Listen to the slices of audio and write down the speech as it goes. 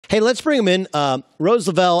Hey, let's bring them in. Rose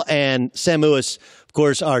Lavelle and Sam Mewis, of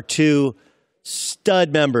course, are two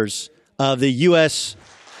stud members of the U.S.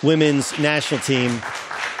 women's national team.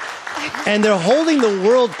 And they're holding the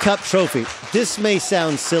World Cup trophy. This may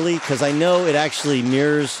sound silly because I know it actually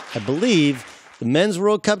mirrors, I believe, the men's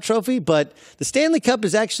World Cup trophy, but the Stanley Cup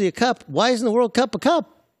is actually a cup. Why isn't the World Cup a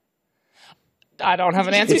cup? I don't have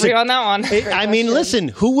an answer for you on that one. I mean, listen,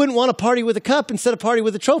 who wouldn't want to party with a cup instead of party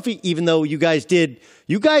with a trophy, even though you guys did?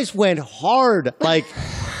 You guys went hard, like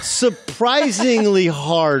surprisingly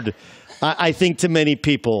hard, I think, to many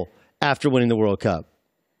people after winning the World Cup.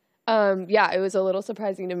 Yeah, it was a little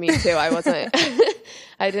surprising to me, too.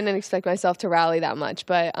 I didn't expect myself to rally that much,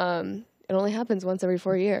 but it only happens once every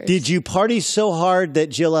 4 years. Did you party so hard that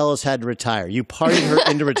Jill Ellis had to retire? You partied her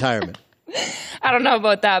into retirement. I don't know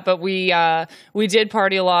about that, but we did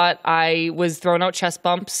party a lot. I was throwing out chest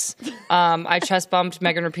bumps. I chest bumped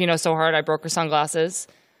Megan Rapinoe so hard I broke her sunglasses.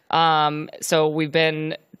 So we've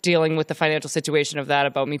been dealing with the financial situation of that,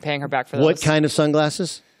 about me paying her back for those. What kind of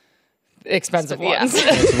sunglasses? Expensive ones.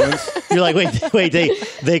 Expensive ones? You're like, wait,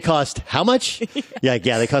 they cost how much? Yeah,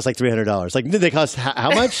 they cost like $300. Like, they cost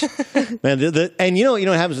how much? Man, and you know what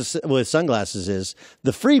happens with sunglasses is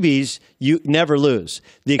the freebies, you never lose.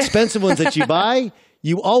 The expensive ones that you buy,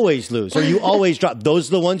 you always lose, or you always drop. Those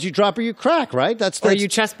are the ones you drop or you crack, right? That's or you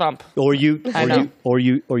chest bump. Or you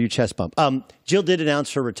chest bump. Jill did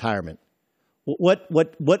announce her retirement.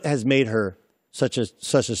 What has made her such a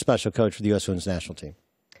special coach for the U.S. Women's National Team?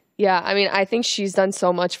 Yeah, I mean, I think she's done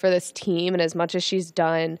so much for this team, and as much as she's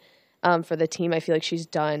done for the team, I feel like she's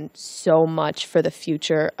done so much for the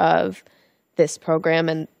future of this program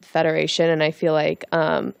and federation, and I feel like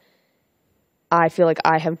I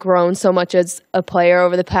have grown so much as a player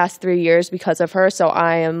over the past 3 years because of her, so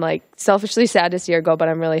I am like selfishly sad to see her go, but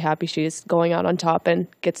I'm really happy she's going out on top and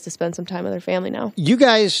gets to spend some time with her family now. You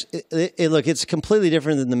guys, look, it's completely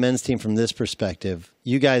different than the men's team from this perspective.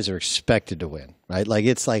 You guys are expected to win, right? Like,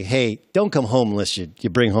 it's like, hey, don't come home unless you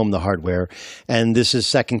bring home the hardware, and this is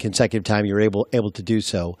second consecutive time you're able to do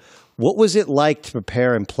so. What was it like to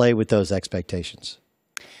prepare and play with those expectations?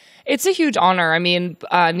 It's a huge honor. I mean,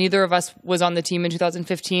 neither of us was on the team in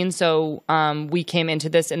 2015, so we came into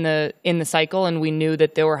this in the cycle, and we knew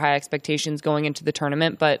that there were high expectations going into the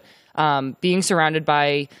tournament. But being surrounded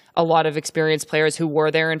by a lot of experienced players who were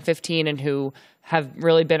there in 15 and who have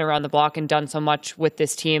really been around the block and done so much with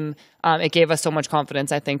this team, it gave us so much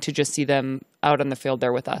confidence, I think, to just see them out on the field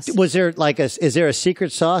there with us. Was there is there a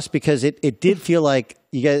secret sauce? Because it did feel like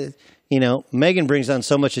you guys. You know, Megan brings on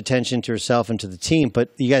so much attention to herself and to the team, but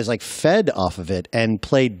you guys fed off of it and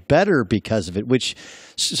played better because of it, which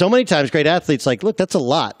so many times great athletes look, that's a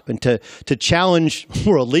lot. And to challenge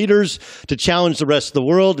world leaders, to challenge the rest of the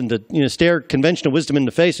world, and to stare conventional wisdom in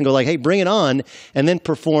the face and go hey, bring it on, and then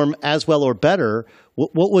perform as well or better.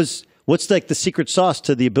 What's the secret sauce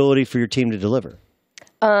to the ability for your team to deliver?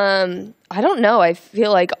 I don't know. I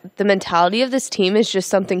feel like the mentality of this team is just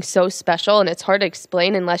something so special, and it's hard to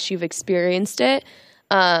explain unless you've experienced it.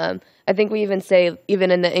 I think we even say,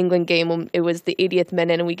 even in the England game, when it was the 80th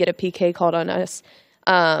minute and we get a PK called on us,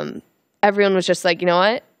 everyone was just like, you know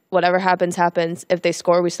what? Whatever happens, happens. If they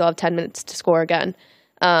score, we still have 10 minutes to score again.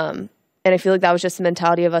 And I feel like that was just the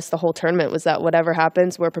mentality of us the whole tournament, was that whatever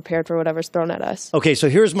happens, we're prepared for whatever's thrown at us. Okay, so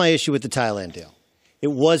here's my issue with the Thailand deal.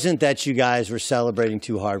 It wasn't that you guys were celebrating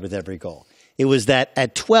too hard with every goal. It was that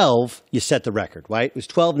at 12, you set the record, right? It was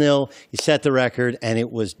 12-0, you set the record, and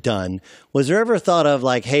it was done. Was there ever a thought of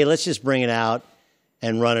hey, let's just bring it out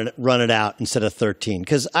and run it out instead of 13?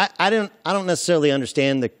 Because I don't necessarily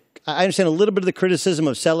understand I understand a little bit of the criticism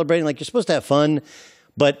of celebrating, you're supposed to have fun,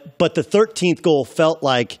 but the 13th goal felt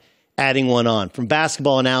like adding one on. From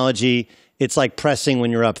basketball analogy, it's like pressing when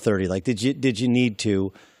you're up 30. Did you need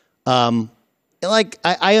to?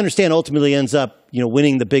 I understand ultimately ends up,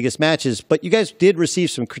 winning the biggest matches, but you guys did receive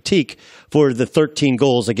some critique for the 13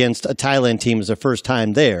 goals against a Thailand team as their first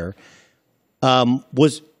time there.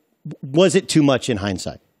 Was it too much in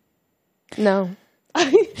hindsight? No.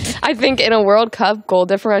 I think in a World Cup, goal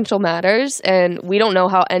differential matters, and we don't know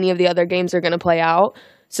how any of the other games are going to play out.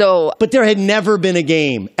 But there had never been a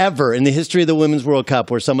game ever in the history of the Women's World Cup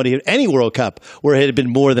where any World Cup where it had been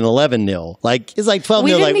more than 11-0. It's 12-0.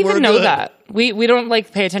 We didn't even know good. that. We don't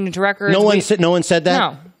pay attention to records. No one said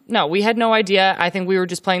that? No, we had no idea. I think we were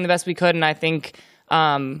just playing the best we could, and I think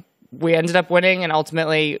we ended up winning, and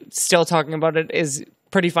ultimately still talking about it is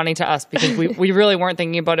pretty funny to us because we really weren't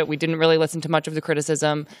thinking about it. We didn't really listen to much of the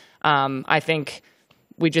criticism. I think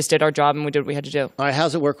we just did our job and we did what we had to do. All right,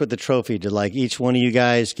 how's it work with the trophy? Did each one of you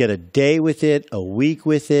guys get a day with it, a week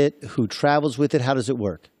with it? Who travels with it? How does it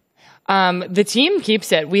work? The team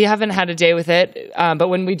keeps it. We haven't had a day with it, but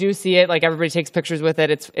when we do see it, like everybody takes pictures with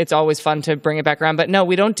it. It's always fun to bring it back around. But no,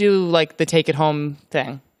 we don't do like the take it home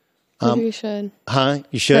thing. Maybe we should. Huh?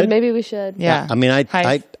 You should? Maybe we should. Yeah. I mean, I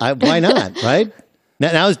why nnot? Right?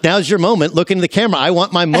 Now's your moment. Look into the camera. I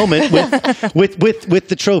want my moment with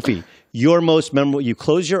the trophy. Your most memorable. You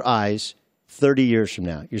close your eyes. 30 years from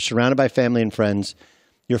now, you're surrounded by family and friends.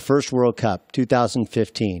 Your first World Cup,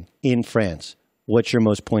 2015, in France. What's your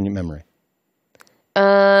most poignant memory?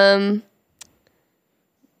 I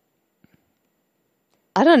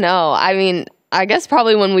don't know. I mean, I guess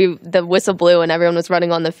probably when the whistle blew and everyone was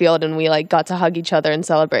running on the field and we like got to hug each other and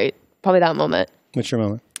celebrate. Probably that moment. What's your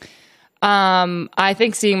moment? I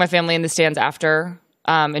think seeing my family in the stands after.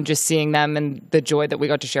 And just seeing them and the joy that we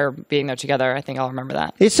got to share being there together, I think I'll remember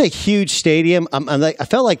that. It's a huge stadium. I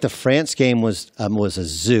felt like the France game was a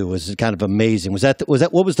zoo. It was kind of amazing. Was that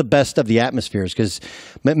what was the best of the atmospheres? Because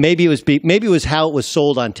maybe it was how it was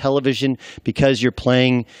sold on television because you're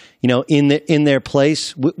playing, in their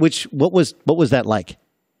place. What was that like?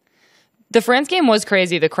 The France game was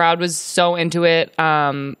crazy. The crowd was so into it.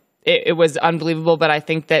 It was unbelievable, but I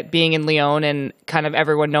think that being in Lyon and kind of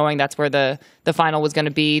everyone knowing that's where the final was going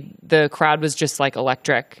to be, the crowd was just like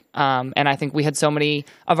electric. And I think we had so many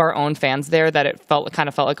of our own fans there that it kind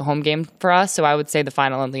of felt like a home game for us. So I would say the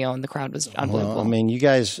final in Lyon, the crowd was unbelievable. Well, I mean, you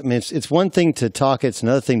guys, it's one thing to talk it, it's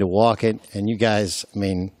another thing to walk it. And you guys, I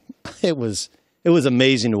mean, it was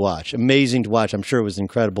amazing to watch. Amazing to watch. I'm sure it was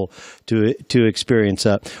incredible to experience.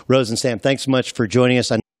 Rose and Sam, thanks so much for joining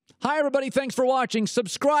us. Hi, everybody. Thanks for watching.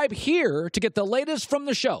 Subscribe here to get the latest from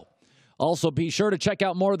the show. Also, be sure to check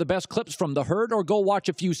out more of the best clips from The Herd or go watch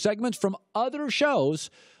a few segments from other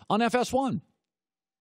shows on FS1.